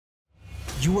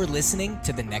You are listening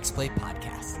to the Next Play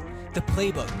podcast, the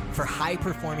playbook for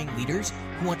high-performing leaders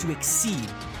who want to exceed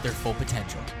their full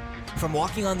potential. From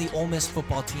walking on the Ole Miss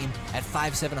football team at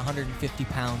 5'7", 150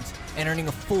 pounds and earning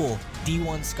a full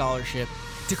D1 scholarship,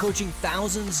 to coaching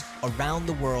thousands around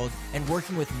the world and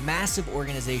working with massive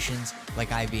organizations like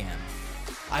IBM.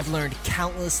 I've learned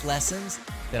countless lessons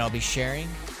that I'll be sharing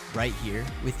right here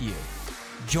with you.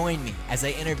 Join me as I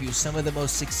interview some of the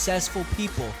most successful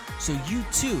people so you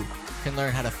too can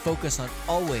learn how to focus on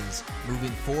always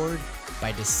moving forward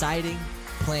by deciding,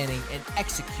 planning, and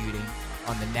executing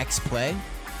on the next play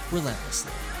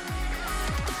relentlessly.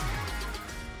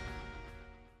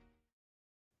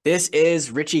 This is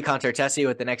Richie Contartesi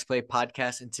with the Next Play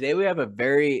podcast, and today we have a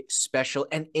very special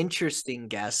and interesting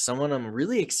guest, someone I'm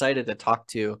really excited to talk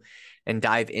to and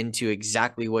dive into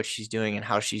exactly what she's doing and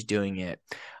how she's doing it,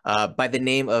 by the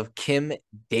name of Kim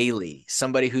Daly,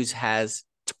 somebody who has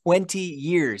 20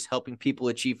 years helping people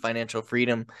achieve financial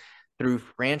freedom through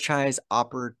franchise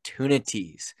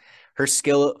opportunities. Her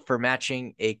skill for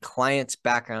matching a client's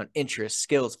background, interests,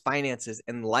 skills, finances,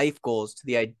 and life goals to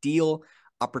the ideal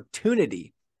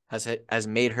opportunity has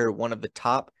made her one of the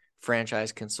top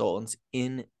franchise consultants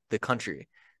in the country.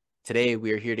 Today,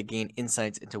 we are here to gain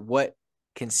insights into what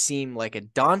can seem like a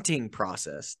daunting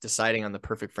process, deciding on the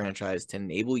perfect franchise to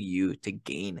enable you to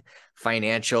gain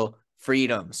financial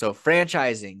freedom. So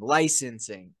franchising,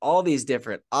 licensing, all these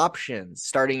different options,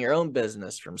 starting your own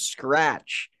business from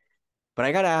scratch. But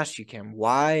I got to ask you, Kim,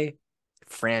 why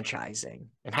franchising?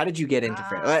 And how did you get into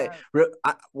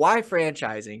why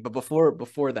franchising? But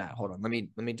before that, hold on. Let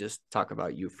me just talk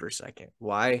about you for a second.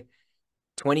 Why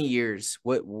 20 years?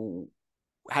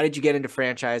 How did you get into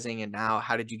franchising? And now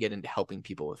how did you get into helping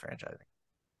people with franchising?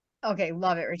 Okay,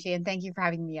 love it, Richie. And thank you for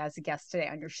having me as a guest today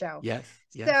on your show. Yes.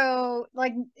 So,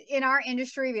 like in our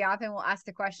industry, we often will ask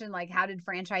the question, like, how did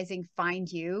franchising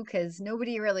find you? Because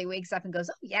nobody really wakes up and goes,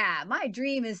 oh, yeah, my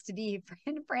dream is to be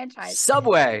franchised.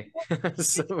 Subway.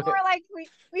 It's more like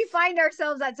we find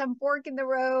ourselves at some fork in the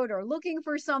road or looking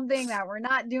for something that we're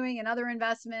not doing in other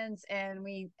investments, and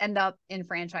we end up in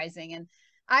franchising. And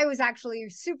I was actually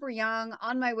super young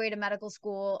on my way to medical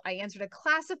school. I answered a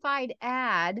classified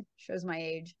ad, shows my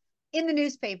age, in the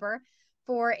newspaper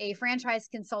for a franchise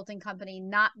consulting company,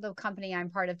 not the company I'm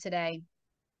part of today.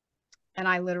 And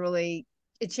I literally,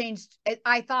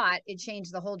 I thought it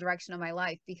changed the whole direction of my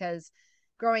life, because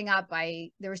growing up,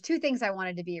 there was two things I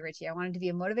wanted to be, Richie. I wanted to be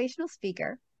a motivational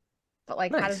speaker, but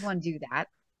like, Nice. how does one do that?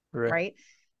 Right.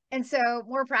 And so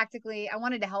more practically, I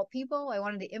wanted to help people. I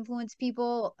wanted to influence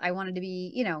people. I wanted to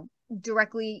be,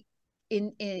 directly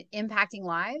in impacting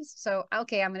lives. So,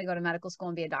 okay, I'm going to go to medical school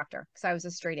and be a doctor, because I was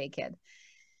a straight A kid.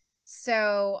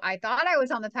 So I thought I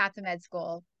was on the path to med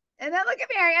school. And then look at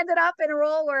me, I ended up in a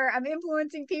role where I'm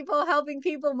influencing people, helping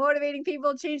people, motivating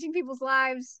people, changing people's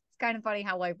lives. It's kind of funny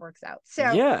how life works out. So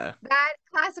yeah, that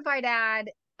classified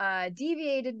ad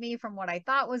deviated me from what I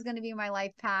thought was going to be my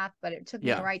life path, but it took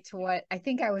me right to what I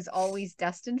think I was always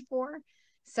destined for.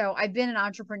 So I've been an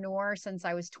entrepreneur since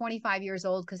I was 25 years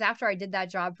old, because after I did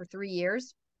that job for 3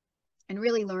 years and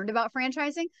really learned about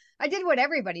franchising, I did what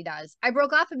everybody does. I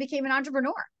broke off and became an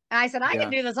entrepreneur. And I said, I can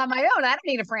do this on my own. I don't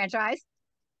need a franchise.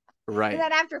 Right. And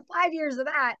then after 5 years of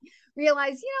that,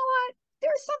 realized, you know what?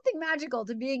 There's something magical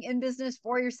to being in business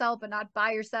for yourself and not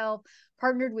by yourself,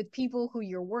 partnered with people who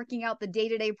you're working out the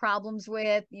day-to-day problems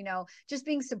with, just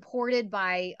being supported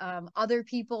by other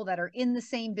people that are in the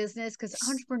same business, because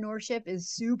entrepreneurship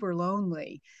is super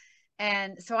lonely.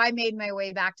 And so I made my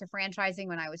way back to franchising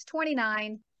when I was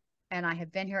 29, and I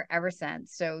have been here ever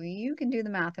since. So you can do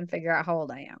the math and figure out how old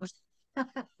I am.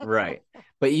 Right.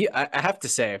 But I have to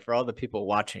say, for all the people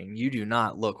watching, you do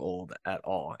not look old at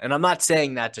all. And I'm not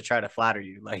saying that to try to flatter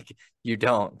you, like you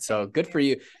don't. So good for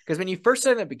you. Because when you first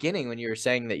said in the beginning, when you were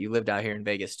saying that you lived out here in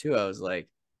Vegas too, I was like,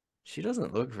 she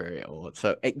doesn't look very old.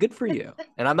 So hey, good for you.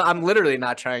 And I'm literally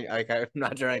not trying, like, I'm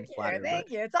not trying to flatter.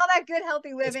 Thank you. It's all that good,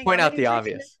 healthy living. Let's point out the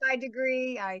obvious. By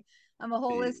degree, I'm a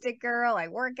holistic girl. I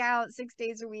work out 6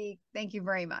 days a week. Thank you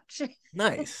very much.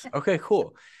 Nice. Okay,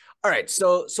 cool. All right,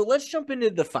 so let's jump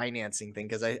into the financing thing,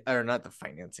 not the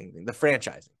financing thing, the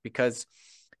franchising, because,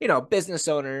 business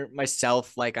owner,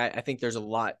 myself, like I think there's a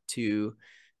lot to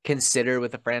consider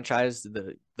with a franchise,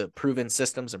 the proven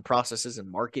systems and processes and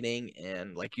marketing,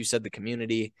 and like you said, the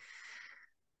community,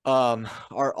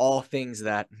 are all things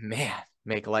that, man,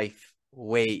 make life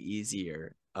way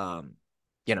easier.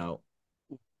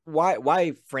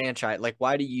 Why franchise? Like,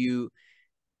 why do you,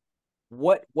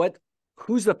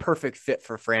 who's the perfect fit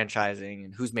for franchising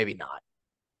and who's maybe not?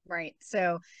 Right.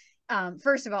 So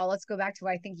First of all, let's go back to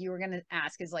what I think you were going to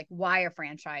ask is like, why a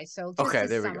franchise? So just Okay, to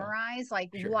there we go. summarize, like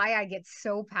Sure. why I get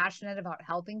so passionate about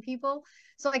helping people.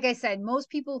 So like I said, most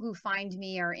people who find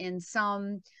me are in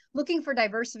some looking for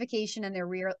diversification in their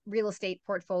real estate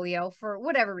portfolio for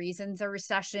whatever reasons, a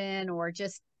recession or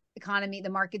just economy, the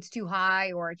market's too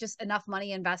high or just enough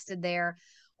money invested there.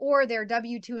 Or they're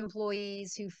W-2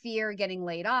 employees who fear getting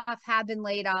laid off, have been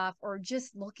laid off, or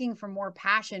just looking for more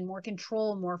passion, more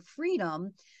control, more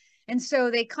freedom. And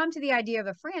so they come to the idea of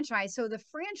a franchise. So the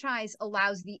franchise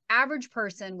allows the average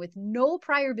person with no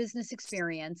prior business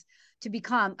experience to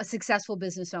become a successful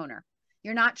business owner.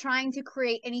 You're not trying to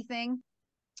create anything.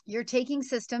 You're taking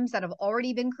systems that have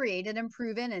already been created and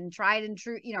proven and tried and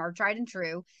true, or tried and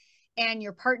true, and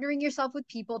you're partnering yourself with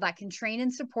people that can train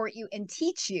and support you and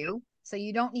teach you. So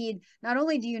you don't need, not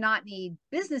only do you not need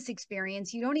business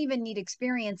experience, you don't even need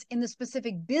experience in the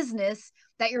specific business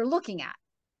that you're looking at.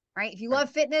 Right? If you Right.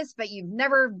 love fitness, but you've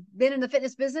never been in the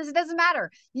fitness business, it doesn't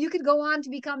matter. You could go on to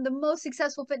become the most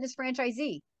successful fitness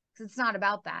franchisee because it's not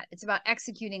about that. It's about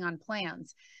executing on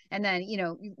plans. And then,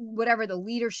 whatever the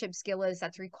leadership skill is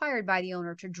that's required by the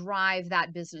owner to drive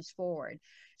that business forward.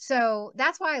 So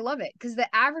that's why I love it, because the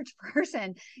average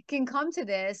person can come to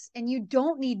this and you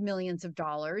don't need millions of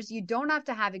dollars. You don't have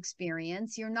to have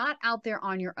experience. You're not out there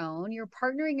on your own. You're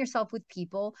partnering yourself with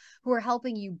people who are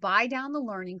helping you buy down the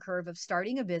learning curve of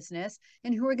starting a business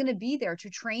and who are going to be there to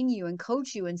train you and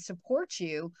coach you and support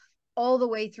you all the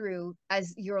way through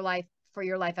as your life for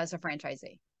your life as a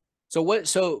franchisee.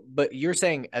 But you're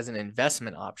saying as an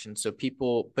investment option, so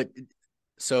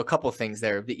a couple things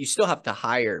there that you still have to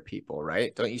hire people,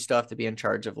 right? Don't you still have to be in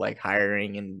charge of like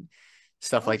hiring and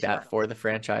stuff Oh, like that sure. for the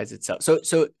franchise itself?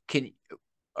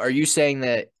 Are you saying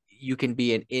that you can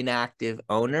be an inactive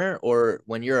owner, or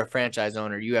when you're a franchise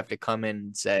owner, you have to come in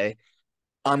and say,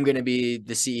 I'm going to be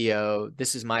the CEO.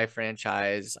 This is my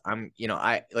franchise.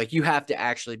 I like you have to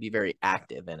actually be very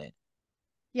active in it.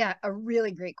 Yeah, a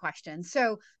really great question.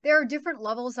 So there are different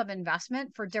levels of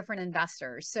investment for different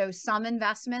investors. So some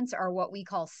investments are what we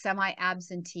call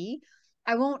semi-absentee.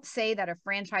 I won't say that a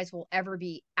franchise will ever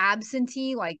be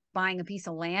absentee, like buying a piece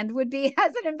of land would be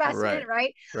as an investment, Right.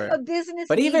 right? Right. A business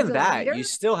But needs even a that, leader. you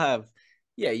still have,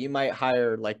 yeah, you might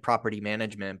hire like property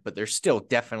management, but there's still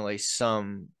definitely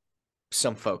some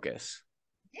focus.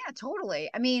 Yeah, totally.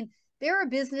 I mean, there are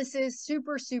businesses,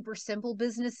 super, super simple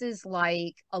businesses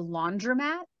like a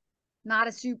laundromat, not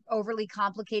a super overly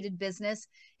complicated business.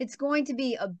 It's going to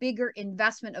be a bigger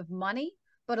investment of money,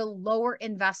 but a lower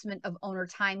investment of owner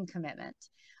time commitment.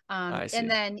 I And see.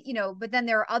 then, but then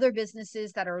there are other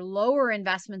businesses that are lower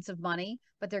investments of money,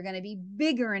 but they're going to be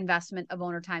bigger investment of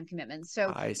owner time commitments.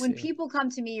 So I when see. people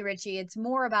come to me, Richie, it's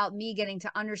more about me getting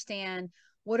to understand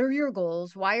what are your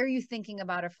goals? Why are you thinking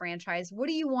about a franchise? What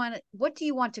do you want? What do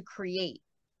you want to create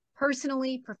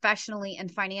personally, professionally, and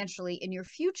financially in your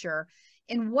future?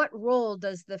 And what role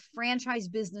does the franchise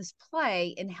business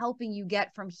play in helping you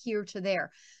get from here to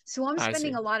there? So I'm I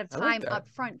spending see. a lot of I like time that. up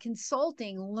front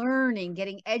consulting, learning,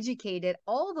 getting educated,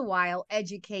 all the while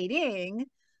educating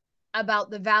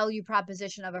about the value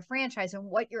proposition of a franchise and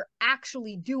what you're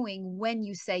actually doing when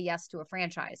you say yes to a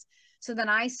franchise. So then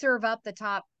I serve up the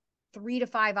top 3 to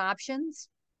 5 options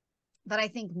that I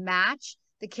think match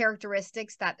the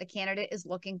characteristics that the candidate is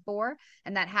looking for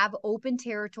and that have open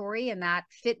territory and that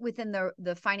fit within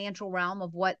the financial realm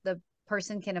of what the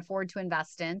person can afford to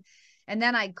invest in. And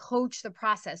then I coach the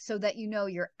process so that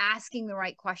you're asking the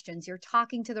right questions, you're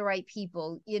talking to the right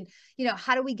people.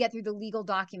 How do we get through the legal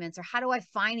documents, or how do I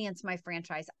finance my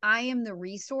franchise? I am the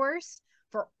resource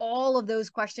for all of those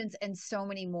questions and so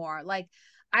many more. Like,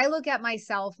 I look at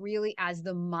myself really as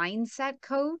the mindset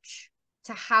coach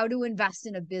to how to invest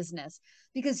in a business,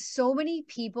 because so many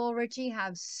people, Richie,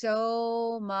 have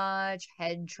so much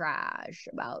head trash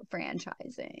about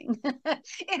franchising.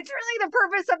 It's really the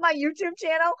purpose of my YouTube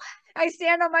channel. I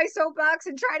stand on my soapbox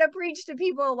and try to preach to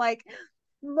people like,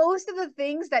 most of the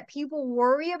things that people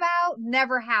worry about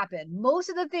never happen. Most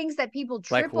of the things that people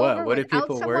Like trip what? over What do without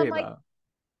people worry someone like, about?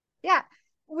 yeah,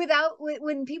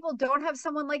 when people don't have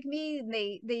someone like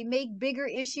me, they make bigger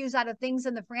issues out of things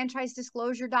in the franchise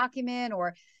disclosure document,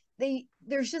 or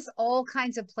there's just all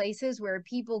kinds of places where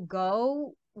people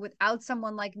go without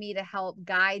someone like me to help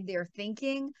guide their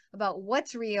thinking about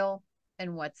what's real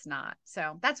and what's not.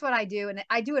 So that's what I do, and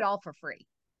I do it all for free.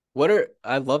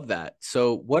 I love that.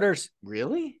 So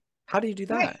really? How do you do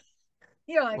Right. that?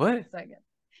 You're like, wait What? a second.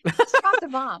 Just drop the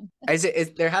bomb.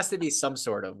 There has to be some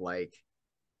sort of like,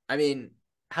 I mean,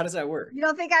 how does that work? You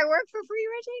don't think I work for free,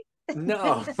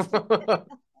 No. Richie?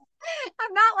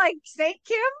 I'm not like Saint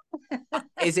Kim.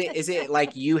 Is it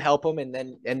like you help them and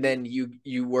then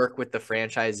you work with the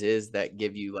franchises that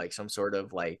give you like some sort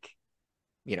of like,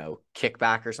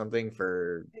 kickback or something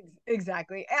for.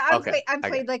 Exactly. Okay, I'm I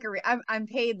got. paid like I'm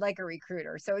paid like a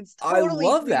recruiter, so it's I totally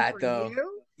love free that for though.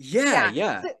 you. Yeah,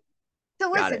 Yeah. yeah.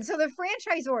 So Got listen, it. so the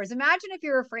franchisors, imagine if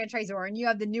you're a franchisor and you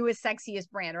have the newest, sexiest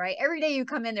brand, right? Every day you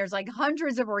come in, there's like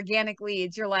hundreds of organic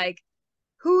leads. You're like,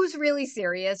 who's really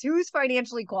serious? Who's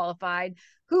financially qualified?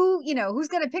 Who's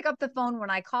going to pick up the phone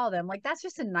when I call them? Like, that's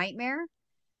just a nightmare.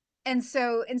 And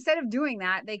so instead of doing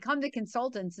that, they come to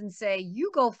consultants and say,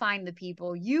 you go find the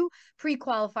people, you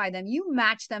pre-qualify them, you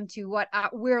match them to what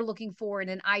we're looking for in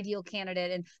an ideal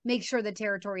candidate and make sure the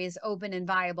territory is open and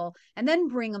viable, and then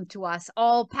bring them to us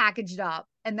all packaged up.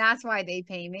 And that's why they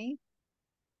pay me.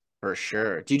 For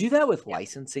sure. Do you do that with Yeah.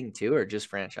 licensing too, or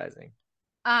just franchising?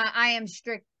 I am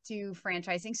strict to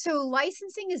franchising. So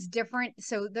licensing is different.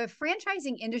 So the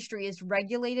franchising industry is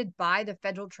regulated by the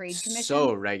Federal Trade Commission.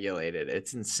 So regulated.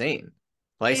 It's insane. It is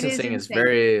Licensing is insane.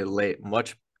 very late,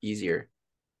 much easier.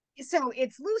 So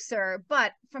it's looser,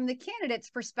 but from the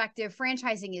candidate's perspective,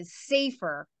 franchising is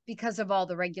safer because of all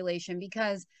the regulation,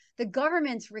 because the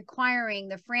government's requiring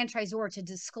the franchisor to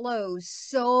disclose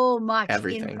so much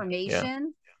Everything. Yeah.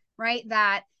 information, right?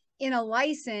 That in a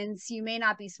license, you may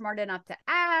not be smart enough to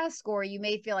ask, or you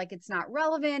may feel like it's not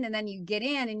relevant. And then you get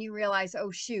in and you realize, oh,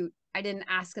 shoot, I didn't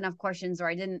ask enough questions, or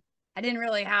I didn't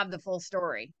really have the full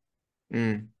story.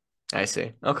 Mm, I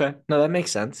see. Okay. No, that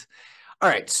makes sense. All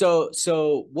right. So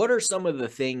what are some of the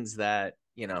things that,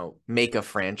 make a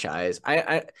franchise?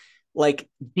 I like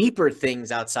deeper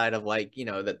things outside of like,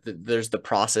 that there's the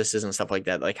processes and stuff like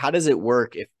that. Like, how does it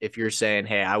work if you're saying,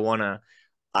 hey,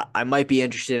 I might be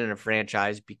interested in a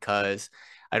franchise because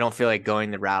I don't feel like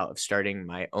going the route of starting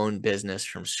my own business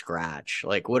from scratch.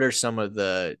 Like, what are some of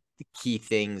the key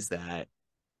things that,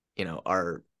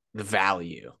 are the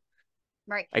value?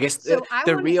 Right. I guess So I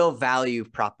the want to real value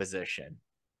proposition.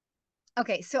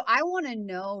 Okay, so I want to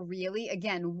know really,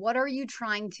 again, what are you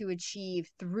trying to achieve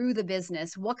through the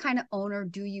business? What kind of owner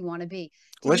do you want to be?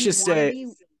 Do Let's you just want to say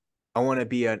be I want to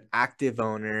be an active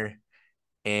owner.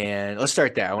 And let's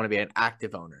start there. I want to be an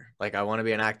active owner. Like I want to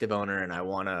be an active owner and I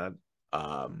want to,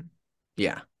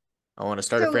 yeah, I want to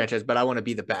start a so franchise, but I want to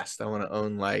be the best. I want to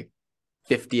own like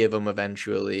 50 of them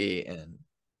eventually. And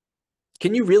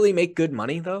can you really make good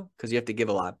money though? Because you have to give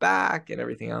a lot back and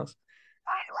everything else.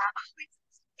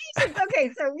 okay,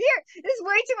 so here there's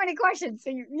way too many questions. So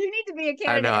you need to be a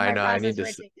I know, candidate in I my know. I need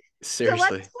process, to Richie. So let's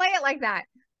seriously. play it like that.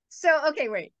 So okay,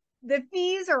 wait. The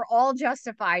fees are all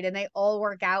justified and they all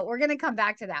work out. We're going to come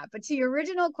back to that. But to your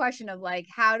original question of like,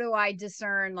 how do I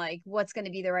discern like what's going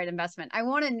to be the right investment? I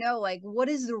want to know like what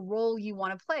is the role you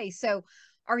want to play. So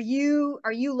are you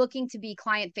looking to be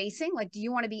client facing? Like, do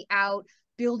you want to be out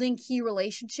building key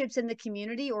relationships in the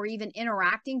community or even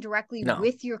interacting directly No.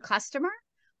 with your customer?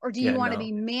 Or do you Yeah, want to no.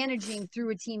 be managing through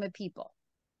a team of people?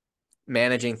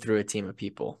 Managing through a team of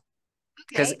people.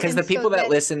 Because Okay. because And the so people that then,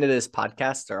 listen to this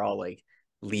podcast are all like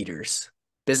leaders,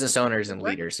 business owners and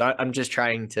right, leaders. So I'm just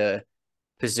trying to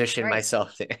position right.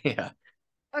 myself to, yeah.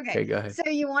 Okay. Okay, go ahead. So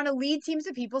you want to lead teams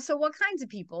of people. So what kinds of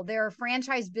people? There are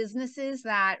franchise businesses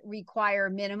that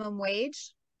require minimum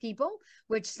wage people,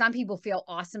 which some people feel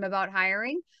awesome about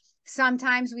hiring.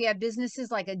 Sometimes we have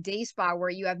businesses like a day spa where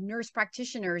you have nurse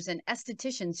practitioners and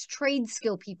estheticians, trade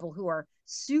skill people who are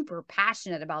super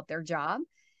passionate about their job.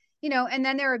 And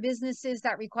then there are businesses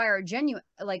that require a genuine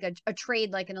like a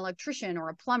trade like an electrician or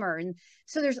a plumber, and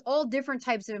so there's all different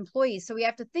types of employees. So we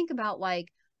have to think about like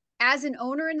as an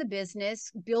owner in the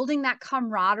business, building that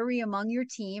camaraderie among your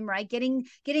team, right? Getting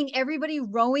everybody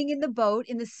rowing in the boat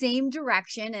in the same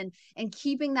direction and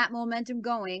keeping that momentum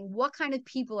going. What kind of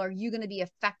people are you going to be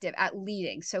effective at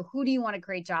leading? So who do you want to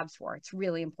create jobs for? It's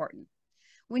really important.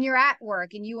 When you're at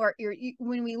work and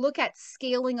when we look at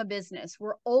scaling a business,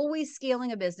 we're always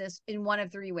scaling a business in one of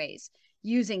three ways: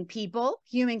 using people,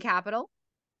 human capital,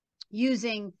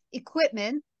 using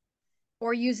equipment,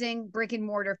 or using brick and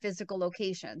mortar physical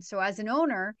locations. So as an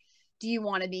owner, do you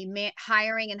want to be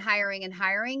hiring and hiring and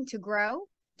hiring to grow?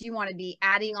 Do you want to be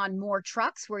adding on more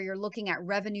trucks where you're looking at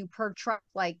revenue per truck?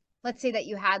 Like, let's say that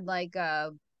you had like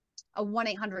a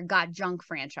 1-800 got junk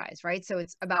franchise, right? So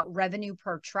it's about revenue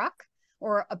per truck,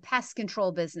 or a pest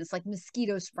control business like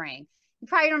mosquito spraying. You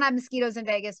probably don't have mosquitoes in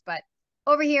Vegas, but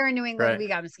over here in New England, Right. we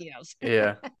got mosquitoes.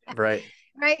 Yeah. Right.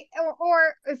 Right.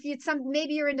 Or if you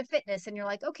maybe you're into fitness and you're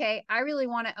like, okay, I really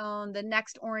want to own the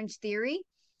next Orange Theory.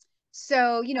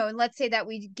 So, and let's say that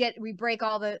we break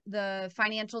all the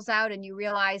financials out and you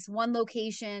realize one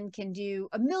location can do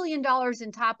 $1 million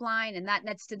in top line and that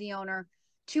nets to the owner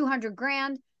 200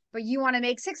 grand. but you want to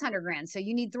make 600 grand. So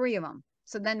you need 3 of them.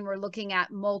 So then we're looking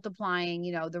at multiplying,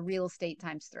 the real estate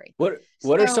times 3. What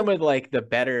are some So, of like the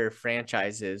better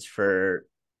franchises for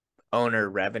owner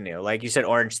revenue? Like you said,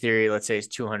 Orange Theory, let's say is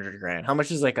 200 grand. How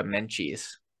much is like a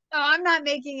Menchie's? oh, I'm not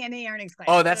making any earnings Oh,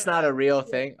 claims. that's not a real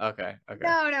thing. Okay. Okay.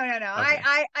 No, no, no, no. Okay.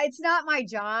 It's not my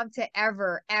job to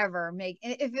ever make.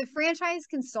 If a franchise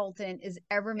consultant is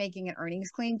ever making an earnings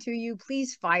claim to you,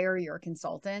 please fire your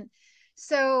consultant.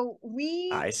 So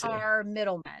we I see. are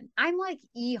middlemen. I'm like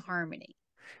eHarmony.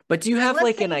 But do you Like, have let's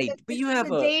like an say idea? that this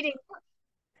is a dating.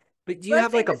 But do you Let's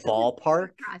have say like a this is a dating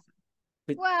ballpark? process.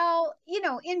 But Well,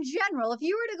 in general, if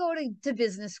you were to go to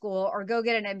business school or go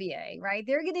get an MBA, right,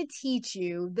 they're going to teach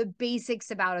you the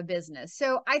basics about a business.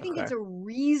 So I think it's okay. a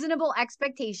reasonable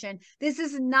expectation. This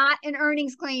is not an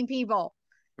earnings claim, people.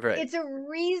 Right. It's a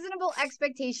reasonable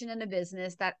expectation in a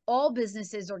business that all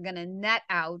businesses are going to net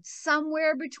out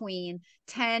somewhere between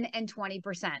 10 and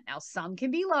 20%. Now, some can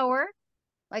be lower,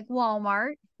 like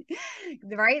Walmart,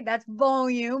 right? That's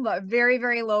volume, but very,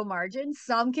 very low margin.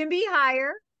 Some can be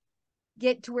higher,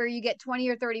 get to where you get 20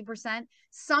 or 30%.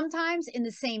 Sometimes in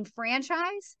the same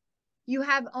franchise, you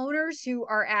have owners who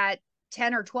are at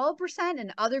 10 or 12%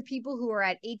 and other people who are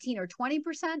at 18 or 20%,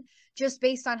 just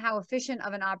based on how efficient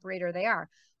of an operator they are,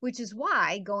 which is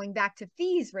why, going back to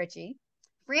fees, Richie,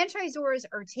 franchisors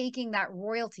are taking that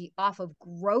royalty off of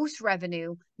gross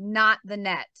revenue, not the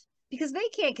net, because they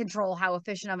can't control how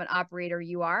efficient of an operator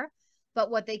you are. But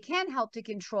what they can help to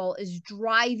control is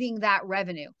driving that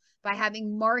revenue by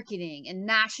having marketing and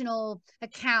national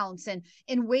accounts and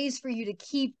in ways for you to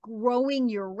keep growing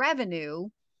your revenue.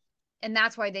 And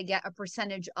that's why they get a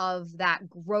percentage of that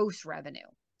gross revenue.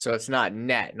 So it's not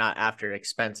net, not after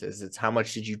expenses. It's how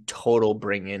much did you total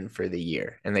bring in for the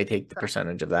year, and they take the Correct.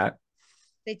 percentage of that.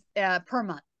 They, per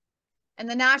month. And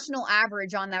the national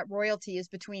average on that royalty is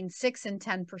between 6 and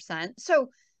 10%. So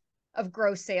of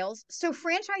gross sales. So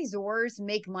franchisors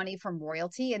make money from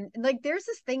royalty. And like there's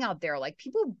this thing out there, like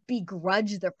people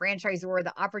begrudge the franchisor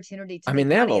the opportunity to I mean,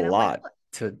 make they have a money. And I'm like, lot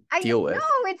to I know deal with.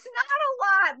 it's not a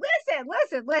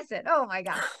lot. Listen. Oh my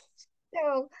gosh.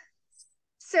 So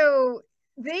so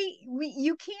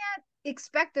you can't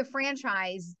expect the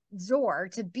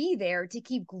franchisor to be there to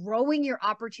keep growing your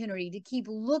opportunity, to keep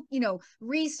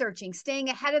researching, staying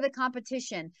ahead of the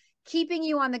competition, keeping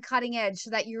you on the cutting edge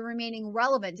so that you're remaining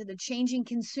relevant to the changing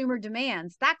consumer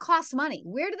demands. That costs money.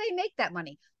 Where do they make that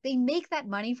money? They make that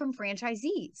money from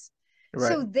franchisees. Right.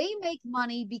 So they make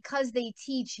money because they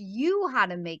teach you how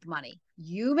to make money.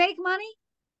 You make money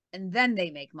and then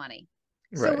they make money.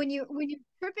 So Right. when you're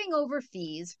tripping over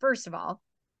fees, first of all,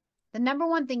 the number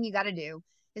one thing you got to do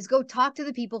is go talk to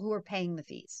the people who are paying the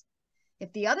fees.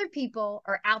 If the other people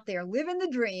are out there living the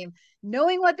dream,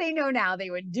 knowing what they know now, they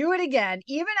would do it again,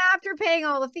 even after paying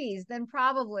all the fees, then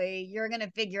probably you're going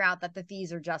to figure out that the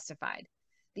fees are justified.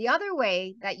 The other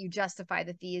way that you justify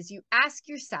the fee is you ask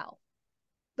yourself,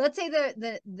 let's say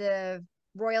the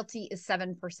royalty is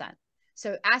 7%.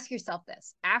 So ask yourself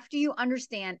this: after you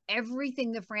understand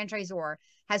everything the franchisor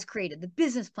has created, the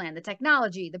business plan, the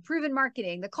technology, the proven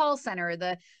marketing, the call center,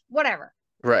 the whatever.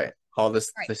 Right. All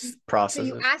this Right. this So you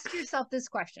processes. ask yourself this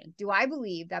question: do I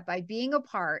believe that by being a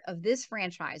part of this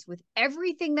franchise with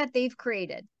everything that they've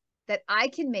created, that I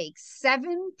can make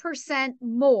 7%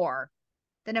 more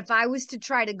than if I was to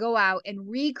try to go out and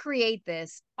recreate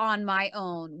this on my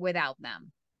own without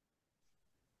them?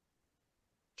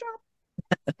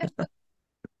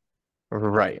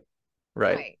 Right.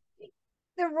 Right. Right.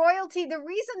 The royalty, the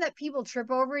reason that people trip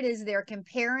over it is they're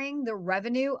comparing the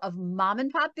revenue of mom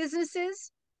and pop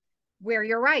businesses, where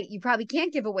you're right, you probably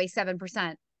can't give away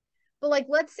 7%. But like,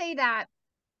 let's say that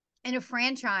in a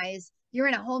franchise, you're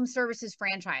in a home services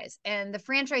franchise, and the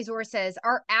franchisor says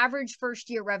our average first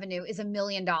year revenue is $1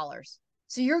 million.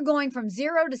 So you're going from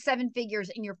 0 to 7 figures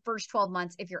in your first 12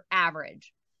 months if you're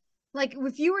average. Like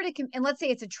if you were to, and let's say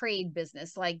it's a trade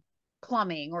business like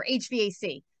plumbing or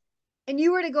HVAC, and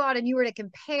you were to go out and you were to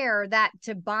compare that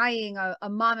to buying a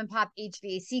mom and pop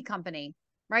HVAC company,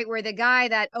 right? Where the guy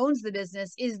that owns the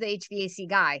business is the HVAC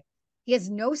guy. He has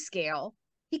no scale.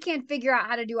 He can't figure out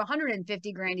how to do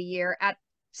 150 grand a year at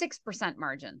 6%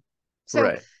 margin. So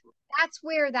Right. that's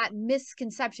where that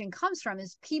misconception comes from,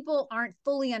 is people aren't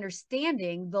fully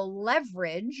understanding the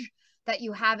leverage that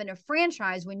you have in a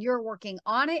franchise when you're working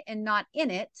on it and not in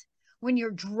it, when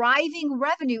you're driving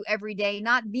revenue every day,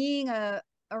 not being a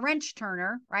wrench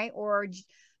turner, right? Or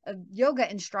a yoga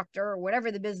instructor or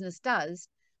whatever the business does,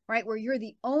 right? Where you're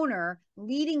the owner,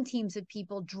 leading teams of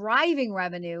people, driving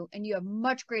revenue, and you have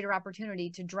much greater opportunity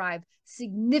to drive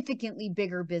significantly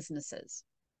bigger businesses.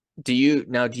 Do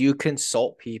you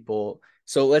consult people?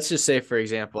 So let's just say, for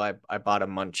example, I bought a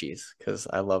Munchies because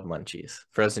I love Munchies,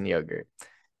 frozen yogurt.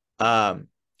 Um,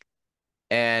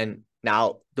 and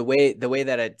now the way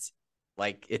that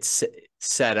it's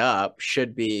set up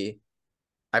should be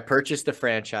I purchased the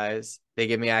franchise. They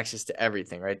give me access to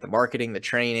everything, right? The marketing, the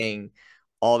training,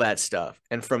 all that stuff.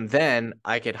 And from then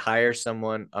I could hire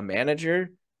someone, a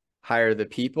manager, hire the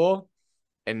people,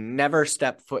 and never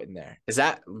step foot in there. Is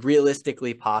that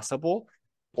realistically possible?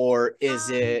 Or is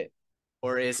Um, it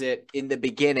or is it in the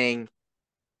beginning,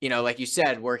 like you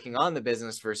said, working on the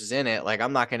business versus in it? Like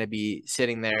I'm not going to be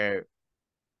sitting there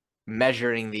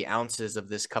measuring the ounces of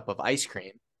this cup of ice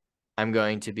cream. I'm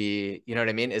going to be, you know what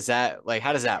I mean? Is that like,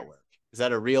 how does that yes. work? Is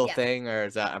that a real Yes. thing or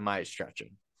am I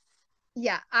stretching?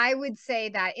 Yeah, I would say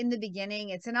that in the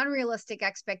beginning, it's an unrealistic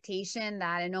expectation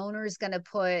that an owner is going to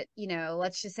put,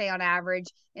 let's just say on average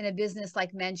in a business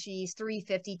like Menchie's,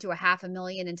 350 to a half a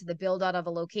million into the build out of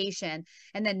a location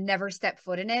and then never step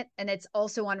foot in it. And it's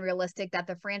also unrealistic that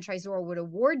the franchisor would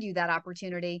award you that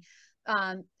opportunity.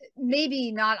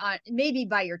 Maybe not on, maybe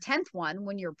by your 10th one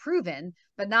when you're proven,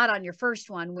 but not on your first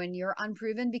one when you're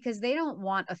unproven, because they don't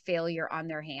want a failure on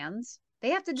their hands. They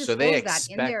have to So they disclose that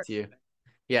in their, expect you.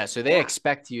 Yeah. So they yeah.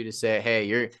 expect you to say,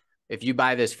 hey, if you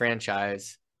buy this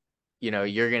franchise,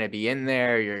 you're going to be in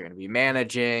there, you're going to be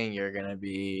managing, you're going to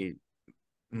be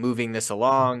moving this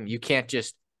along. You can't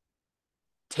just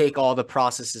take all the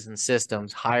processes and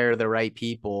systems, hire the right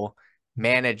people,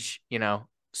 manage,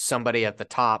 somebody at the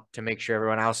top to make sure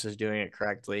everyone else is doing it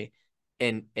correctly.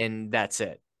 And that's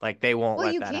it. Like they won't Well,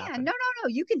 let you that can. happen. No.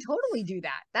 You can totally do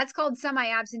that. That's called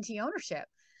semi-absentee ownership.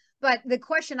 But the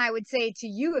question I would say to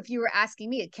you, if you were asking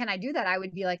me, can I do that? I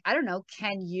would be like, I don't know.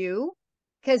 Can you?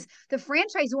 Because the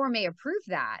franchisor may approve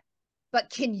that, but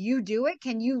can you do it?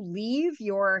 Can you leave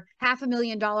your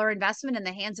 $500,000 investment in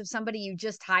the hands of somebody you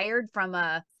just hired from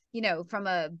a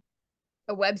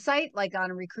website, like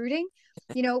on recruiting,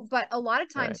 but a lot of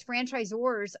Right. times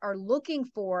franchisors are looking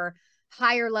for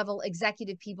higher level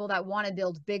executive people that want to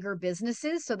build bigger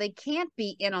businesses. So they can't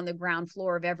be in on the ground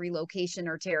floor of every location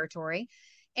or territory.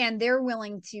 And they're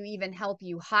willing to even help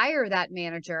you hire that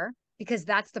manager because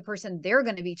that's the person they're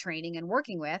going to be training and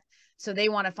working with. So they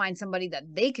want to find somebody that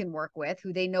they can work with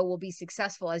who they know will be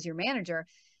successful as your manager.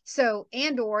 So,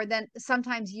 and or then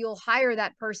sometimes you'll hire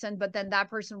that person, but then that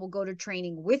person will go to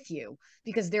training with you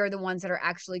because they're the ones that are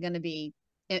actually going to be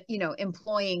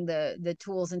employing the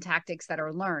tools and tactics that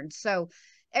are learned. So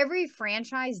every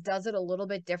franchise does it a little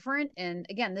bit different, and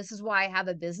again, this is why I have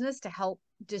a business to help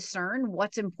discern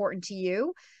what's important to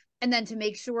you and then to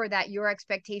make sure that your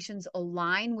expectations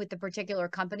align with the particular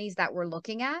companies that we're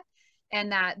looking at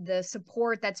and that the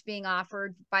support that's being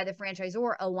offered by the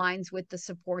franchisor aligns with the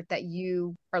support that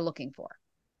you are looking for.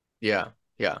 Yeah.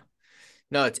 Yeah.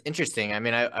 No, it's interesting. I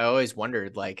mean, I always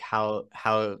wondered like how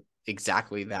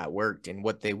exactly that worked and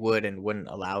what they would and wouldn't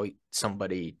allow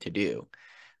somebody to do.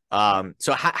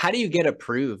 So how do you get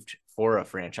approved for a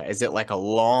franchise? Is it like a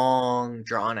long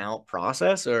drawn out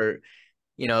process or,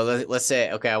 let's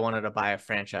say, okay, I wanted to buy a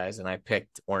franchise and I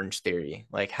picked Orange Theory.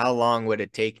 Like how long would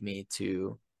it take me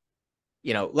to,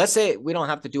 let's say we don't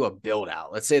have to do a build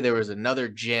out. Let's say there was another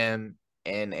gym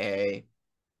in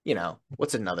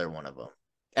what's another one of them?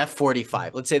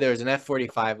 F45. Let's say there was an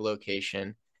F45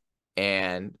 location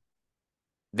and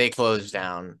they closed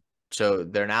down. So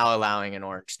they're now allowing an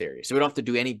Orange Theory. So we don't have to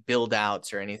do any build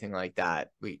outs or anything like that.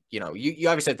 You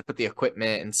obviously have to put the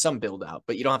equipment and some build out,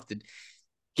 but you don't have to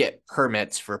get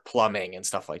permits for plumbing and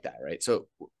stuff like that, right? So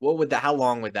how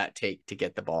long would that take to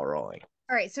get the ball rolling?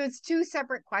 All right, so it's two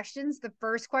separate questions. The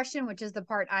first question, which is the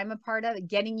part I'm a part of,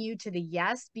 getting you to the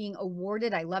yes, being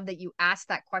awarded. I love that you asked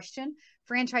that question.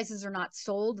 Franchises are not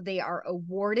sold, they are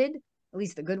awarded, at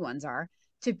least the good ones are,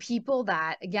 to people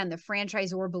that, again, the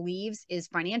franchisor believes is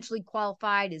financially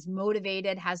qualified, is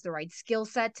motivated, has the right skill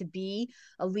set to be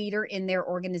a leader in their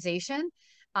organization.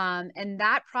 And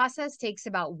that process takes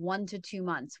about 1 to 2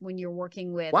 months when you're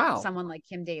working with Wow. someone like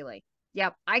Kim Daly.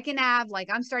 Yep. I can have, like,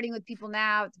 I'm starting with people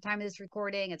now at the time of this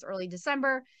recording. It's early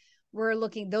December. We're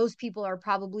looking, those people are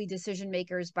probably decision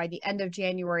makers by the end of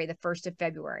January, the 1st of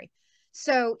February.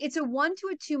 So it's a 1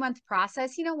 to 2 month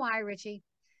process. You know why, Richie?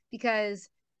 Because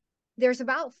there's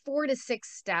about 4 to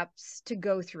 6 steps to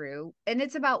go through, and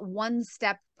it's about one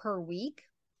step per week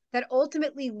that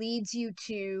ultimately leads you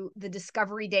to the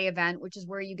discovery day event, which is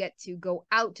where you get to go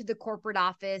out to the corporate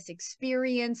office,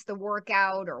 experience the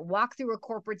workout, or walk through a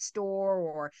corporate store,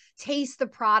 or taste the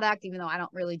product, even though I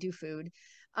don't really do food.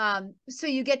 So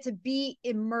you get to be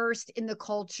immersed in the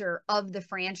culture of the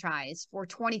franchise for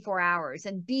 24 hours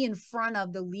and be in front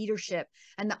of the leadership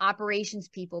and the operations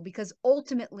people, because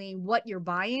ultimately what you're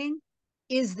buying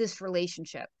is this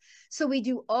relationship? So we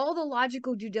do all the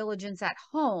logical due diligence at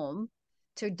home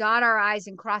to dot our I's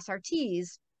and cross our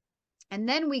T's. And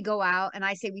then we go out and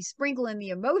I say we sprinkle in the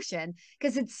emotion,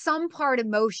 because it's some part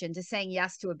emotion to saying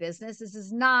yes to a business. This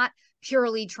is not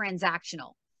purely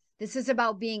transactional. This is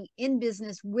about being in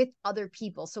business with other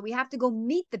people. So we have to go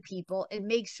meet the people and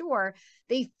make sure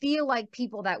they feel like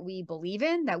people that we believe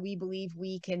in, that we believe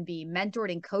we can be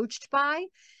mentored and coached by.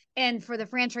 And for the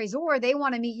franchisor, they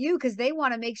want to meet you because they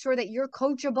want to make sure that you're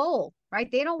coachable, right?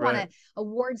 They don't want to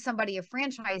award somebody a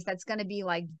franchise that's going to be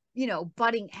like,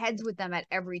 butting heads with them at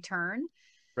every turn.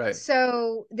 Right.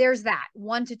 So there's that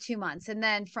 1 to 2 months. And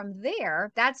then from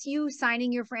there, that's you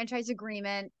signing your franchise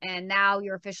agreement. And now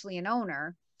you're officially an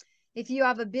owner. If you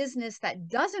have a business that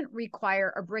doesn't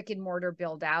require a brick and mortar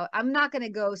build out, I'm not going to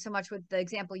go so much with the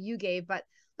example you gave, but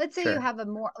let's say you have a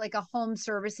more like a home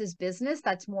services business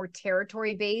that's more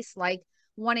territory based, like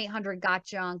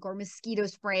 1-800-GOT-JUNK or mosquito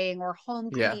spraying or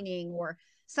home cleaning or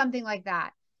something like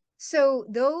that. So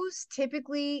those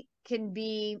typically can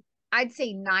be, I'd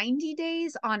say 90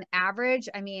 days on average.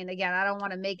 I mean, again, I don't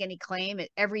want to make any claim.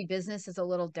 Every business is a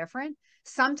little different.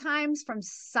 Sometimes from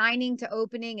signing to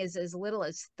opening is as little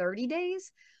as 30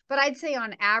 days. But I'd say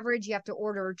on average, you have to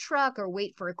order a truck or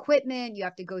wait for equipment. You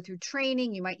have to go through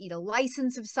training. You might need a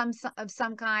license of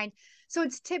some kind. So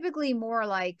it's typically more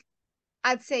like,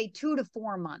 I'd say 2 to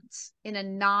 4 months in a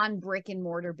non-brick and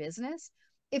mortar business.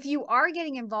 If you are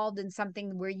getting involved in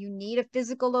something where you need a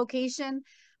physical location,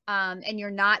 and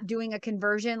you're not doing a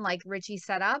conversion like Richie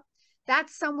set up,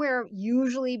 that's somewhere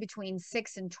usually between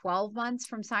 6 and 12 months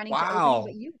from signing to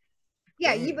opening.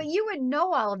 But you would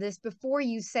know all of this before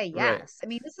you say yes. I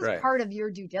mean, this is part of your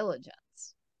due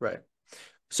diligence. Right.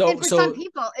 And for some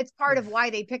people, it's part of why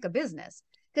they pick a business,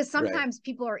 because sometimes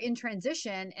people are in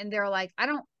transition and they're like, I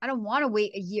don't want to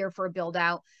wait a year for a build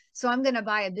out. So I'm going to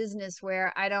buy a business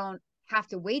where I don't have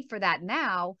to wait for that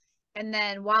now. And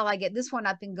then while I get this one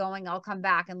up and going, I'll come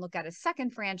back and look at a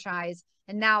second franchise.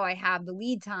 And now I have the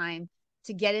lead time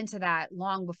to get into that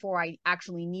long before I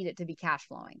actually need it to be cash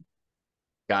flowing.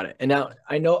 Got it. And now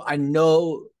I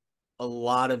know a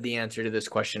lot of the answer to this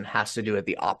question has to do with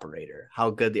the operator, how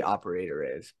good the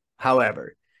operator is.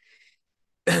 However,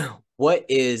 what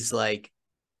is like,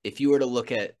 if you were to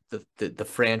look at the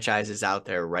franchises out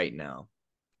there right now,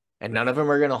 and none of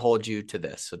them are going to hold you to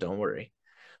this, so don't worry.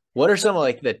 What are some of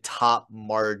like the top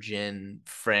margin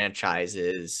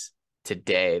franchises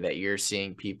today that you're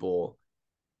seeing people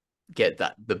get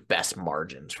the best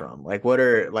margins from? Like, what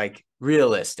are, like,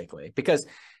 realistically, because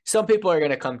some people are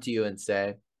going to come to you and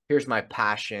say, here's my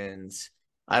passions.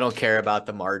 I don't care about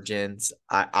the margins.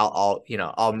 I'll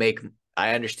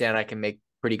I understand I can make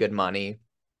pretty good money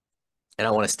and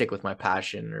I want to stick with my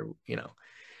passion, or,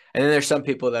 and then there's some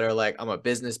people that are like, I'm a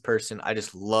business person. I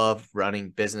just love running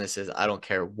businesses. I don't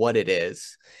care what it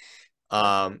is.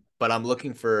 But I'm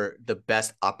looking for the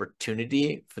best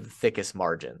opportunity for the thickest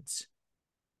margins.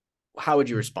 How would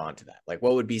you respond to that? Like,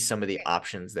 what would be some of the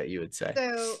options that you would say?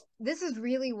 So this is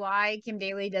really why Kim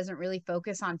Daly doesn't really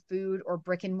focus on food or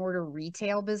brick and mortar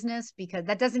retail business, because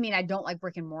that doesn't mean I don't like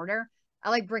brick and mortar. I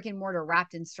like brick and mortar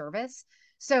wrapped in service.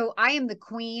 So I am the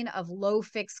queen of low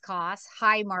fixed costs,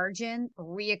 high margin,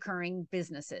 reoccurring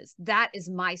businesses. That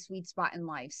is my sweet spot in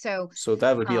life. So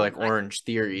that would be like Orange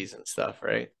Theories and stuff,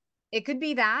 right? It could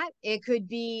be that. It could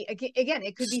be, again,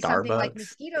 it could be something like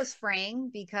mosquito spraying,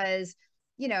 because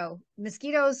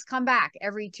mosquitoes come back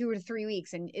every 2 or 3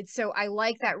 weeks. And so I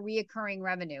like that reoccurring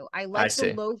revenue. I like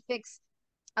the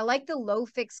low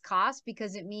fixed cost,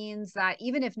 because it means that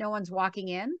even if no one's walking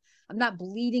in, I'm not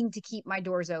bleeding to keep my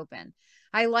doors open.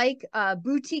 I like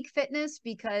boutique fitness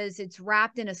because it's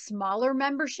wrapped in a smaller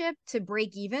membership to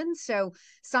break even. So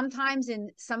sometimes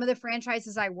in some of the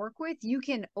franchises I work with, you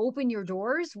can open your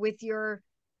doors with your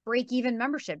break even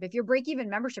membership. If your break even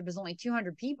membership is only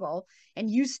 200 people and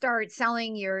you start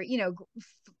selling your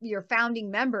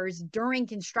founding members during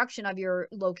construction of your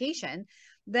location,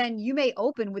 then you may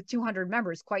open with 200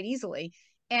 members quite easily.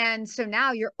 And so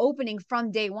now you're opening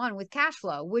from day one with cash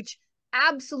flow, which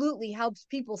absolutely helps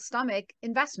people stomach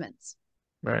investments.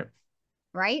 Right.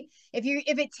 If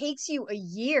it takes you a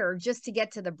year just to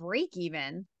get to the break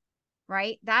even,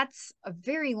 right, that's a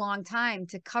very long time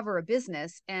to cover a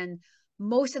business. And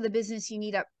most of the business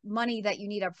money that you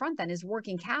need up front then is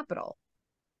working capital.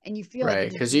 And you feel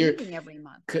like it's bleeding every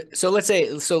month. So let's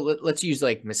use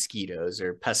like mosquitoes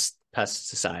or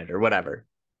pesticide or whatever.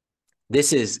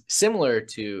 This is similar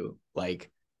to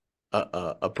like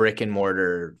a brick and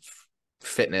mortar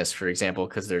fitness, for example,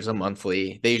 because they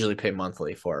usually pay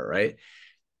monthly for it, right?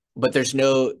 But there's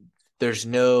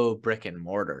no brick and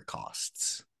mortar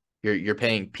costs. You're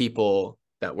paying people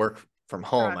that work from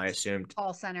home, I Trucks, assumed.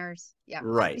 call centers. Yeah. You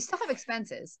Right. still have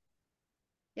expenses.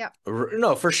 Yeah.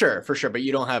 No, for sure, for sure. But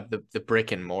you don't have the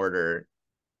brick and mortar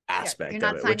Yeah. You're aspect of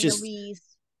not it, which signing a is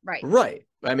lease. Right. right.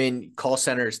 I mean, call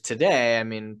centers today, I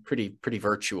mean, pretty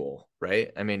virtual,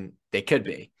 right? I mean, they could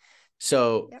be.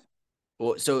 So, Yep.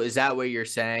 well, so is that what you're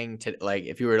saying to like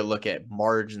if you were to look at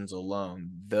margins alone,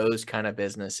 those kind of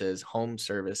businesses, home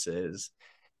services,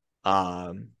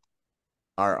 um,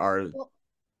 are Well,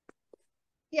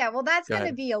 yeah, well, that's go going to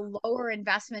ahead. be a lower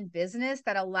investment business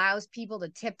that allows people to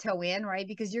tiptoe in, right?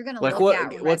 Because you're going to Like look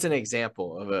at what's an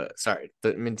example of a sorry,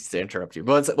 I mean to interrupt you,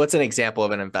 but what's an example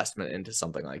of an investment into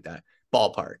something like that?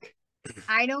 Ballpark.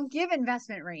 I don't give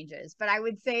investment ranges, but I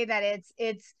would say that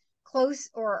it's close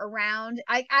or around.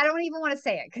 I don't even want to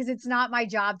say it because it's not my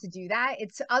job to do that.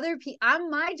 It's other people.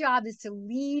 My job is to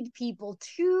lead people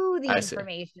to the I see.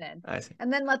 information I see.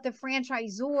 and then let the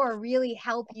franchisor really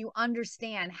help you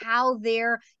understand how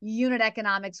their unit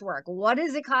economics work. What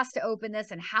does it cost to open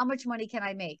this and how much money can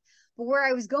I make? But where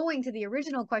I was going to the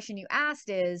original question you asked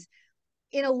is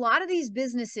in a lot of these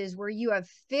businesses where you have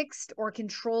fixed or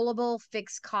controllable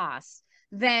fixed costs,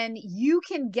 then you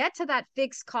can get to that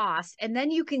fixed cost and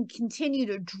then you can continue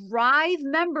to drive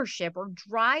membership or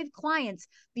drive clients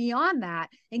beyond that.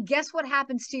 And guess what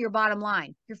happens to your bottom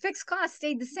line? Your fixed cost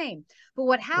stayed the same. But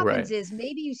what happens Right. is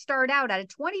maybe you start out at a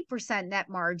 20% net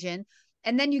margin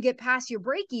and then you get past your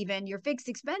break even, your fixed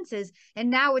expenses, and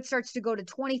now it starts to go to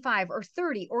 25 or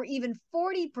 30 or even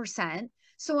 40%.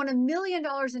 So on $1 million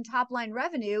in top line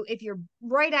revenue, if you're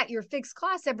right at your fixed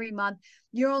costs every month,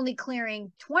 you're only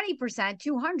clearing 20%,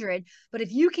 200. But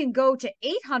if you can go to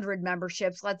 800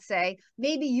 memberships, let's say,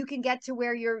 maybe you can get to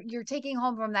where you're taking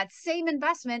home from that same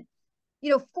investment,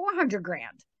 400 grand.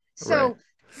 Right. So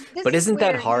this But is where, isn't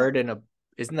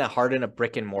that hard in a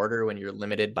brick and mortar when you're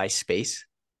limited by space?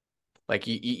 Like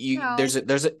no,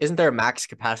 isn't there a max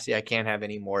capacity? I can't have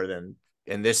any more than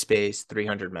in this space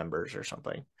 300 members or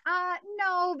something.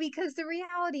 no, because the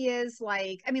reality is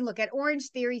like, I mean, look at Orange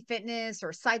Theory Fitness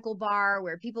or Cycle Bar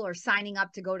where people are signing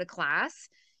up to go to class.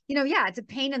 Yeah, it's a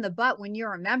pain in the butt when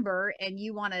you're a member and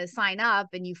you want to sign up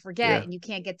and you forget Yeah. and you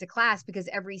can't get to class because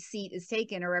every seat is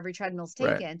taken or every treadmill's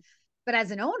Right. taken. But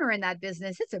as an owner in that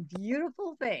business, it's a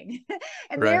beautiful thing.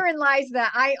 And Right. therein lies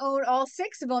that I own all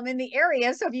six of them in the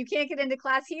area. So if you can't get into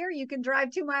class here, you can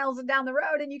drive 2 miles down the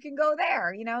road and you can go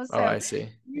there. Oh, So I see.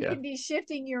 you Yeah. can be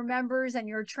shifting your members and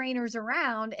your trainers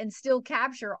around and still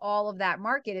capture all of that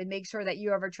market and make sure that you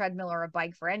have a treadmill or a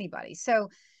bike for anybody. So,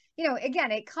 again,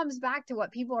 it comes back to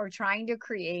what people are trying to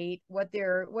create, what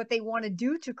they want to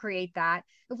do to create that.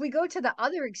 If we go to the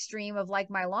other extreme of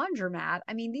like my laundromat,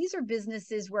 I mean, these are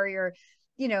businesses where you're,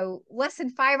 less than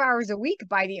 5 hours a week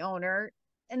by the owner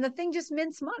and the thing just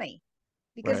mints money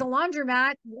because a Right.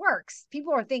 laundromat works.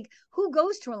 People are think, who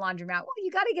goes to a laundromat? Well,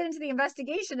 you got to get into the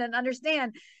investigation and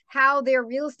understand how their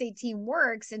real estate team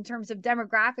works in terms of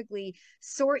demographically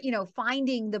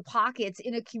finding the pockets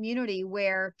in a community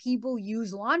where people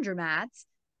use laundromats.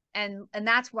 And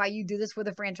that's why you do this with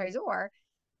a franchisor.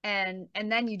 And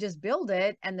then you just build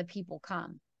it and the people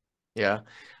come. Yeah.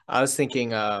 I was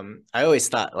thinking, I always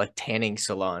thought like tanning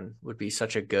salon would be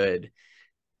such a good,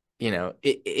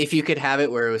 if you could have it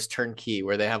where it was turnkey,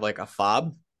 where they have like a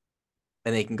fob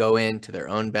and they can go into their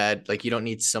own bed. Like you don't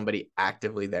need somebody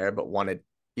actively there, but wanted,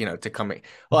 to come in.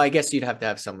 Well, I guess you'd have to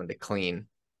have someone to clean.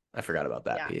 I forgot about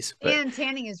that Yeah. piece, but And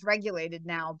tanning is regulated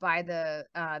now by the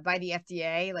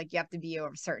FDA. Like you have to be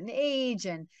over a certain age.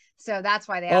 And so that's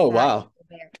why they have oh, to have wow. people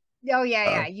there. Oh yeah,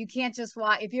 yeah. Oh, You can't just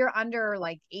walk if you're under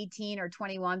like 18 or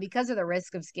 21 because of the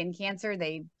risk of skin cancer,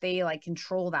 they like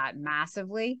control that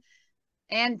massively.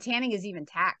 And tanning is even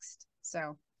taxed.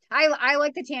 So I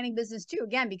like the tanning business too,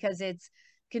 again, because it's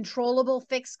controllable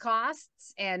fixed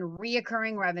costs and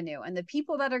reoccurring revenue. And the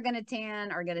people that are going to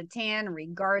tan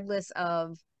regardless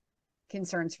of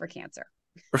concerns for cancer.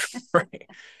 right.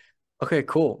 Okay,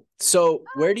 cool. So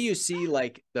where do you see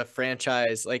like the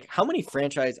franchise, like how many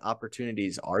franchise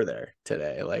opportunities are there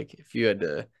today? Like if you had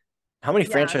to, how many Yeah,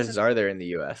 so franchises are there in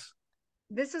the US?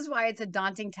 this is why it's a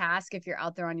daunting task if you're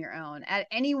out there on your own. At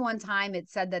any one time, it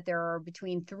said that there are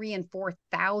between 3 and 4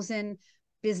 thousand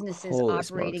businesses Holy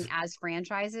operating smokes. as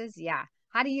franchises. Yeah.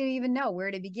 How do you even know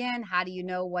where to begin? How do you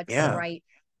know what's Yeah.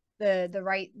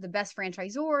 the best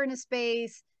franchisor in a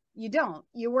space? You don't.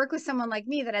 You work with someone like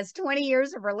me that has 20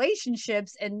 years of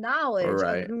relationships and knowledge of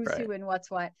Right, who's right. who and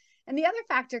what's what. And the other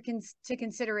factor to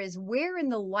consider is where in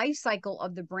the life cycle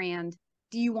of the brand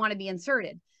do you want to be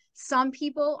inserted? Some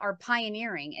people are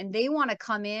pioneering and they want to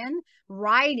come in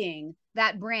riding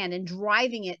that brand and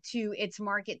driving it to its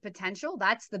market potential.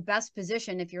 That's the best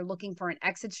position if you're looking for an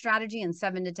exit strategy in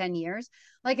 7 to 10 years.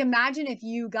 Like, imagine if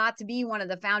you got to be one of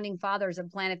the founding fathers of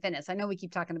Planet Fitness. I know we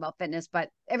keep talking about fitness, but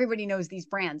everybody knows these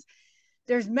brands.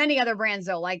 There's many other brands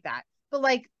though like that. But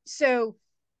like, so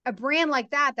a brand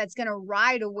like that that's going to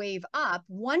ride a wave up,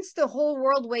 once the whole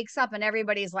world wakes up and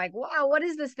everybody's like, wow, what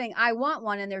is this thing? I want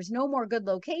one. And there's no more good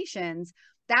locations.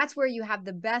 That's where you have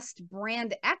the best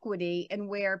brand equity and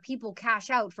where people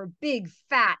cash out for big,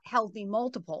 fat, healthy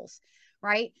multiples.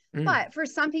 Right. But for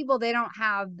some people, they don't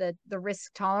have the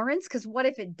risk tolerance, because what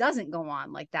if it doesn't go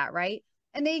on like that? Right.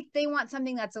 And they want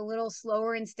something that's a little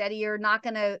slower and steadier, not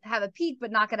going to have a peak,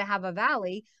 but not going to have a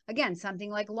valley. Again,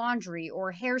 something like laundry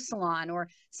or hair salon, or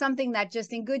something that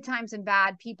just in good times and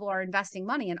bad, people are investing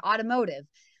money in. Automotive.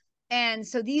 And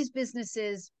so these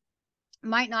businesses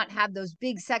might not have those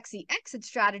big, sexy exit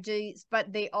strategies,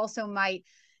 but they also might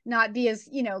not be as,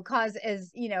 cause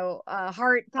as,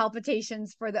 heart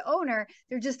palpitations for the owner.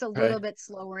 They're just a little Right. bit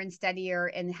slower and steadier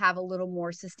and have a little more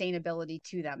sustainability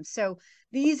to them. So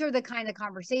these are the kind of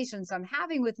conversations I'm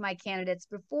having with my candidates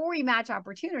before we match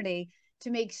opportunity,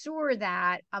 to make sure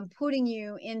that I'm putting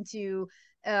you into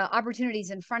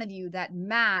opportunities in front of you that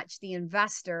match the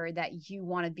investor that you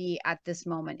want to be at this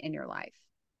moment in your life.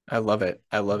 I love it.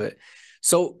 I love it.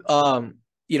 So,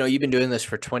 you've been doing this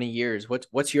for 20 years.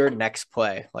 What's your next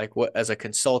play? Like, what, as a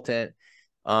consultant,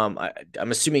 I'm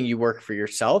assuming you work for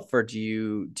yourself, or do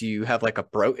you have like a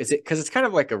bro? Is it, because it's kind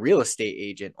of like a real estate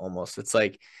agent almost. It's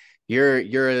like you're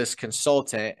this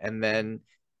consultant, and then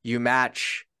you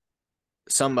match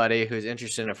somebody who's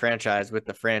interested in a franchise with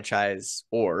the franchise,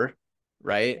 or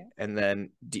right? Yeah. And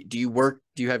then do you work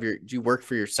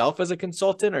for yourself as a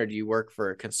consultant, or do you work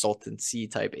for a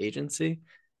consultancy type agency?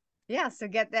 Yeah. So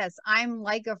get this. I'm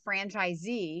like a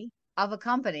franchisee of a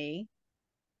company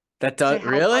That to does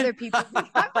help really? other people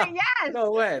become. Yes.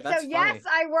 No way. So That's yes,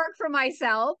 funny. I work for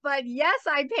myself, but yes,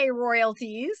 I pay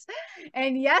royalties.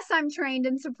 And yes, I'm trained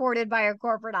and supported by a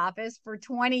corporate office for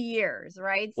 20 years,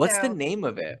 right? What's the So, name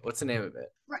of it? What's the name of it?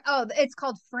 oh, it's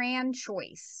called Fran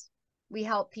Choice. We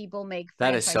help people make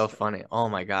That is franchise so choices. funny. Oh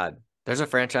my God. There's a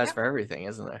franchise Yep. for everything,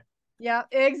 isn't there? Yeah,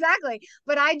 exactly.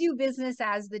 But I do business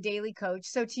as the Daly coach.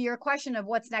 So to your question of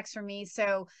what's next for me,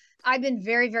 so I've been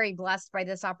very, very blessed by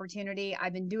this opportunity.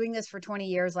 I've been doing this for 20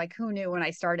 years. Like, who knew when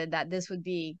I started that this would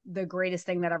be the greatest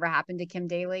thing that ever happened to Kim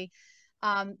Daly?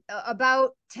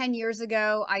 About 10 years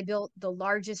ago, I built the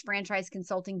largest franchise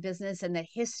consulting business in the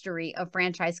history of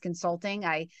franchise consulting.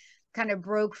 I kind of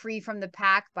broke free from the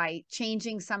pack by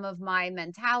changing some of my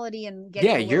mentality and Yeah,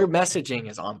 getting a your little bit. messaging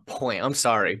is on point. I'm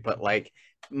sorry, but like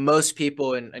most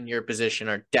people in your position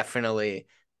are definitely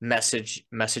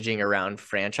messaging around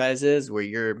franchises, where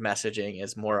your messaging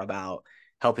is more about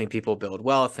helping people build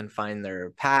wealth and find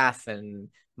their path and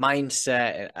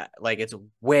mindset. Like, it's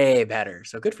way better.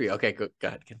 So good for you. Okay, go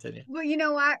ahead, continue. Well, you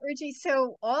know what, Richie?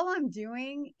 So all I'm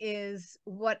doing is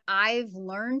what I've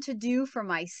learned to do for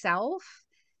myself.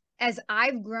 As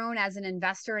I've grown as an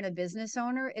investor and a business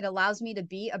owner, it allows me to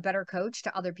be a better coach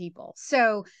to other people.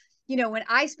 So, when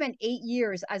I spent 8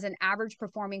 years as an average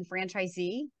performing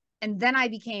franchisee, and then I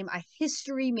became a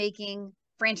history making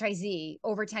franchisee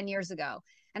over 10 years ago.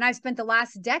 And I've spent the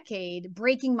last decade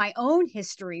breaking my own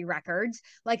history records,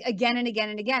 like again and again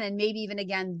and again, and maybe even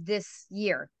again this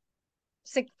year.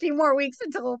 60 more weeks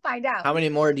until we'll find out. How many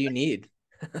more do you need?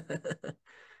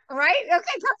 Right?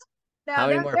 Okay. How No,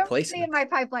 many there more will stay in placements? my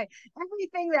pipeline.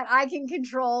 Everything that I can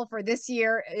control for this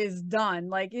year is done.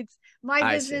 Like, it's my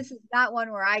I see. business is not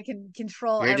one where I can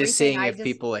control You're just everything. seeing I if just,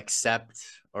 people accept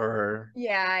or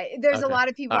yeah, there's a okay. lot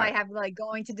of people All I right. have like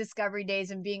going to discovery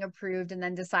days and being approved and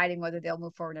then deciding whether they'll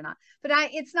move forward or not. But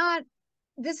it's not,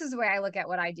 this is the way I look at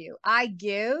what I do. I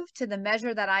give to the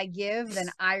measure that I give, then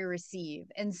I receive.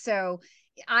 And so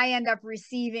I end up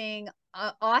receiving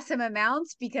awesome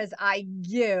amounts because I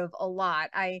give a lot.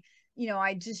 I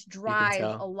just You can drive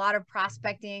a tell. lot of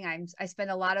prospecting. I spend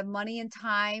a lot of money and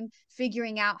time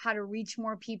figuring out how to reach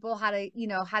more people, how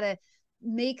to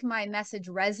make my message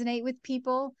resonate with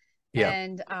people. Yeah.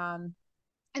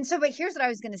 And so, but here's what I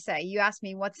was going to say. You asked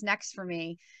me what's next for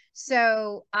me.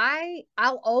 So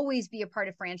I'll always be a part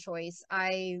of franchise.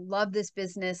 I love this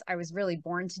business. I was really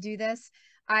born to do this.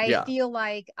 I Yeah. feel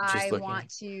like Just I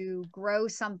want looking. to grow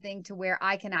something to where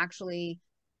I can actually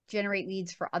generate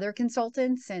leads for other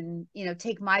consultants and,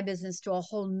 take my business to a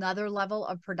whole nother level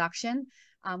of production.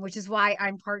 Which is why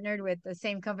I'm partnered with the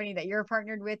same company that you're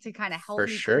partnered with to kind of help For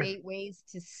me sure. create ways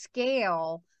to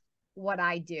scale what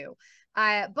I do.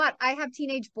 But I have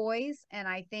teenage boys, and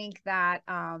I think that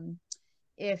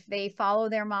if they follow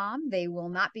their mom, they will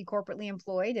not be corporately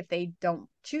employed. If they don't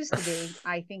choose to be,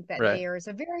 I think that Right. there is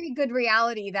a very good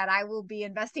reality that I will be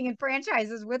investing in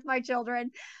franchises with my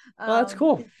children, Oh, that's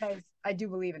cool. because I do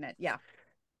believe in it. Yeah.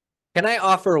 Can I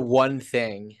offer one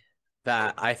thing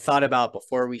that I thought about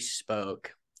before we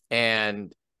spoke,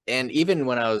 and even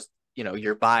when I was,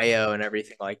 your bio and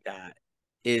everything like that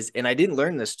is, and I didn't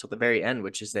learn this till the very end,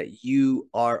 which is that you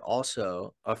are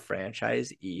also a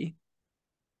franchisee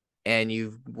and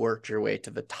you've worked your way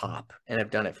to the top and have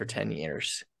done it for 10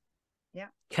 years. Yeah.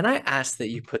 Can I ask that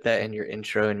you put that in your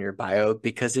intro and your bio,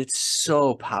 because it's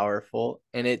so powerful,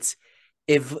 and if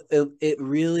it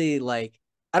really, like,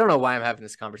 I don't know why I'm having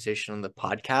this conversation on the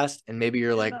podcast, and maybe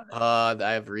you're like, I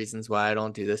have reasons why I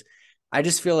don't do this. I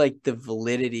just feel like the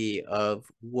validity of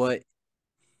what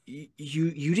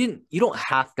you don't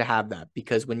have to have that,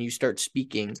 because when you start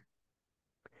speaking,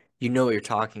 you know what you're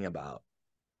talking about.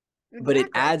 But it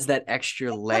Exactly. adds that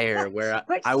extra layer where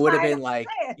Which I is would have why I been don't like,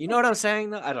 say it. you know what I'm saying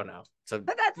though? I don't know. So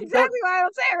But that's you don't. exactly why I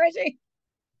don't say it, Richie.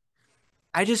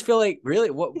 I just feel like,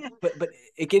 really, what? Yeah. But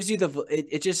it gives you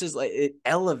it just is like, it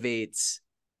elevates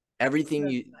everything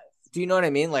That's you. nice. Do you know what I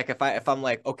mean? Like, if I'm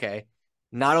like, okay,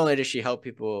 not only does she help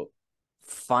people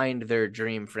find their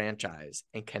dream franchise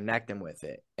and connect them with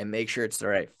it and make sure it's the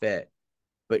right fit,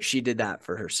 but she did that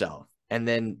for herself, and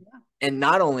then Yeah. and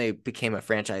not only became a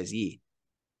franchisee,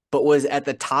 but was at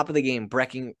the top of the game,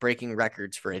 breaking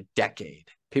records for a decade.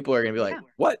 People are gonna be like, Yeah.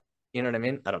 what? You know what I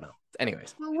mean? I don't know.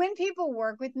 Anyways. Well, when people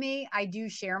work with me, I do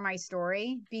share my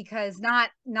story, because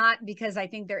not because I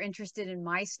think they're interested in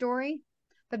my story,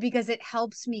 but because it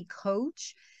helps me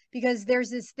coach. Because there's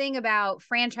this thing about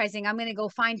franchising. I'm going to go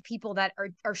find people that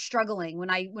are struggling when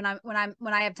I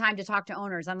have time to talk to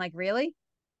owners. I'm like, really?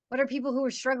 What are people who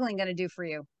are struggling going to do for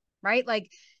you? Right? Like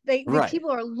the Right.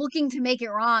 people are looking to make it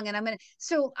wrong. And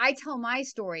so I tell my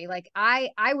story. Like I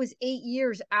was 8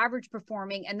 years average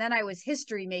performing, and then I was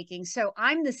history making. So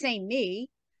I'm the same me.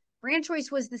 Brand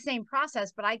choice was the same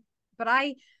process, but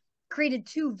I created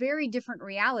two very different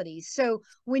realities. So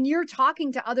when you're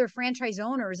talking to other franchise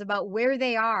owners about where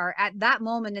they are at that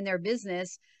moment in their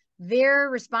business, their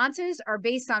responses are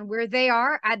based on where they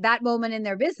are at that moment in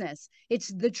their business.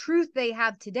 It's the truth they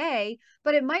have today,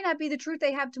 but it might not be the truth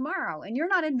they have tomorrow. And you're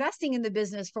not investing in the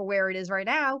business for where it is right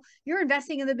now. You're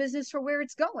investing in the business for where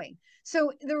it's going.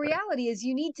 So the Right. reality is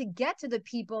you need to get to the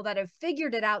people that have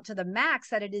figured it out to the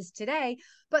max that it is today.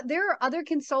 But there are other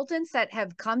consultants that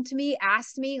have come to me,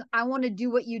 asked me, I want to do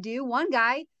what you do. One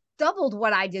guy doubled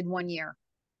what I did 1 year.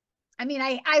 I mean,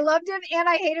 I loved him and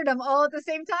I hated him all at the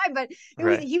same time. But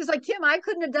Right. he was like, Kim, I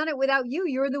couldn't have done it without you.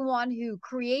 You're the one who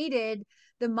created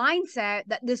the mindset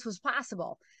that this was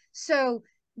possible. So,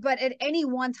 but at any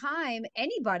one time,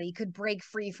 anybody could break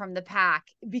free from the pack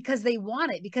because they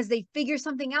want it, because they figure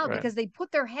something out, Right. because they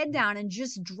put their head down and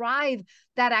just drive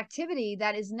that activity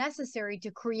that is necessary to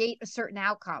create a certain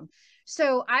outcome.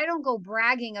 So I don't go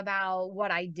bragging about what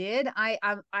I did.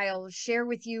 I'll share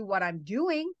with you what I'm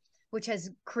doing, which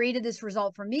has created this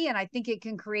result for me. And I think it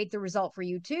can create the result for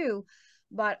you too.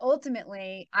 But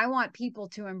ultimately, I want people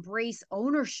to embrace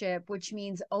ownership, which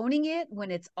means owning it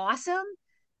when it's awesome,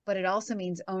 but it also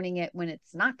means owning it when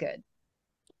it's not good.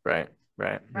 Right.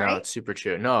 Right. No, Right? it's super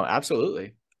true. No,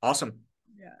 absolutely. Awesome.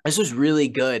 Yeah. This was really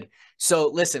good. So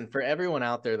listen, for everyone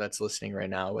out there that's listening right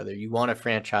now, whether you want a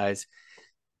franchise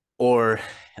or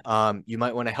you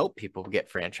might want to help people get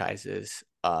franchises,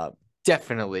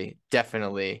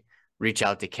 definitely reach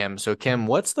out to Kim. So Kim,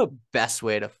 what's the best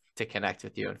way to connect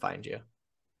with you and find you?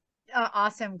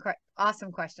 Awesome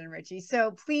question, Richie.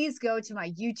 So please go to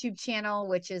my YouTube channel,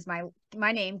 which is my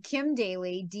name, Kim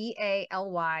Daly, Daly,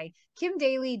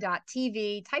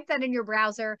 kimdaly.tv. Type that in your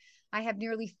browser. I have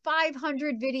nearly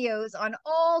 500 videos on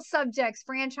all subjects: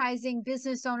 franchising,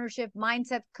 business ownership,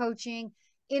 mindset coaching,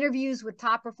 interviews with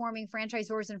top performing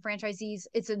franchisors and franchisees.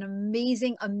 It's an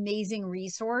amazing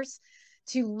resource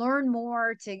to learn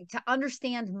more, to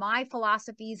understand my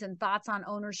philosophies and thoughts on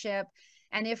ownership.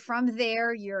 And if from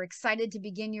there you're excited to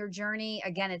begin your journey,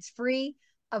 again, it's free.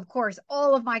 Of course,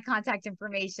 all of my contact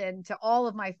information to all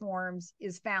of my forms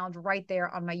is found right there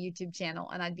on my YouTube channel.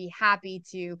 And I'd be happy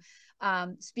to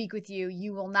speak with you.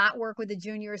 You will not work with a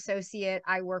junior associate.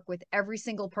 I work with every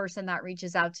single person that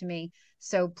reaches out to me.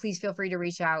 So please feel free to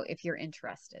reach out if you're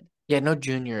interested. Yeah, no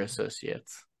junior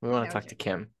associates. We want to No talk to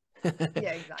junior. Kim.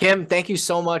 Yeah, exactly. Kim, thank you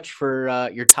so much for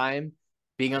your time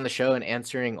being on the show and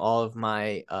answering all of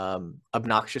my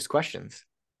obnoxious questions.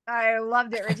 I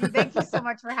loved it, Richie. Thank you so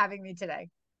much for having me today.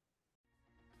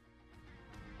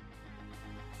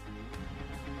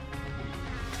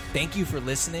 Thank you for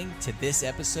listening to this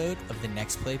episode of the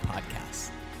Next Play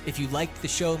Podcast. If you liked the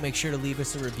show, make sure to leave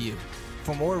us a review.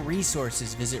 For more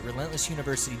resources, visit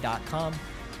relentlessuniversity.com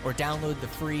or download the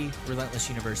free Relentless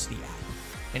University app.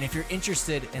 And if you're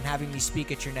interested in having me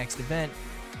speak at your next event,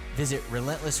 visit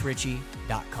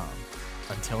relentlessrichie.com.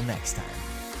 Until next time.